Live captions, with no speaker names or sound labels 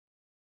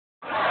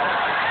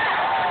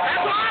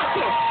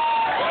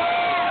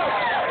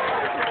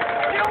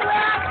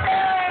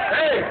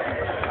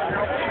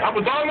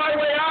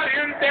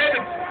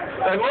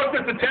I looked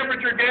at the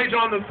temperature gauge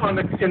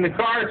in the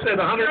car. It said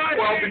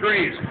 112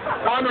 degrees.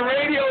 On the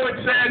radio, it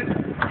said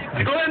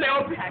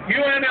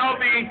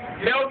UNLV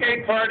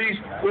tailgate parties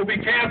will be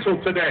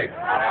canceled today.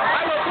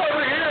 I look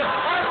over here.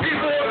 Our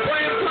people are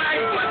playing flag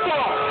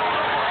football.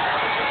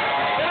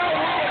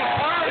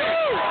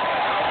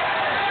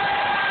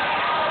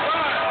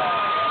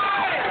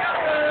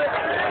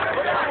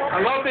 I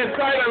love this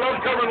site. I love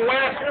covering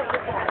West.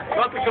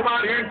 Love to come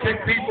out here and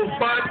kick people's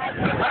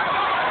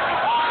butt.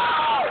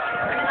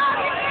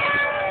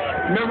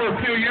 Remember a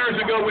few years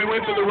ago we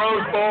went to the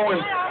Rose Bowl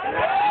in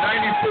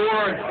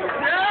 '94.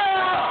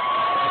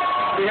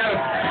 We had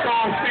a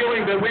strong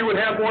feeling that we would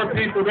have more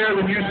people there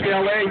than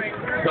UCLA.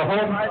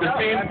 The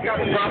team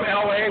from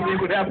LA, we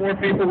would have more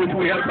people, which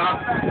we had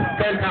about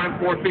 10 times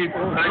more people.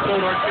 And I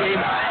told our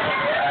team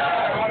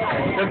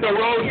that the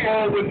Rose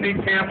Bowl would be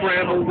Camp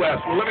Randall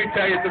West. Well, let me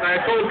tell you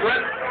tonight, I told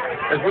Brett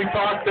as we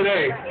talked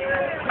today,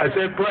 I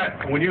said,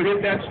 Brett, when you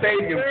hit that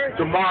stadium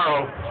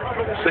tomorrow,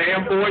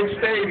 Sam Boyd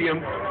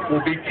Stadium will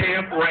be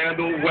Camp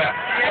Randall West.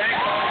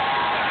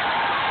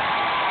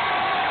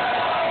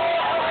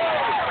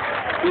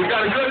 We've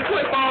got a good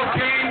football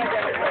team.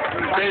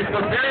 They've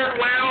prepared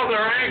well.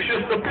 They're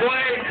anxious to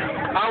play.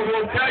 I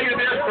will tell you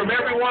this from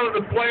every one of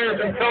the players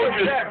and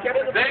coaches,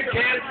 they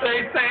can't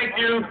say thank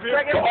you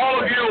to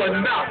all of you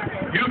enough.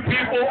 You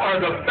people are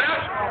the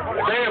best.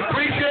 They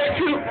appreciate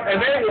you,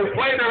 and they will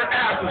play their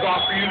asses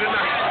off for you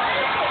tonight.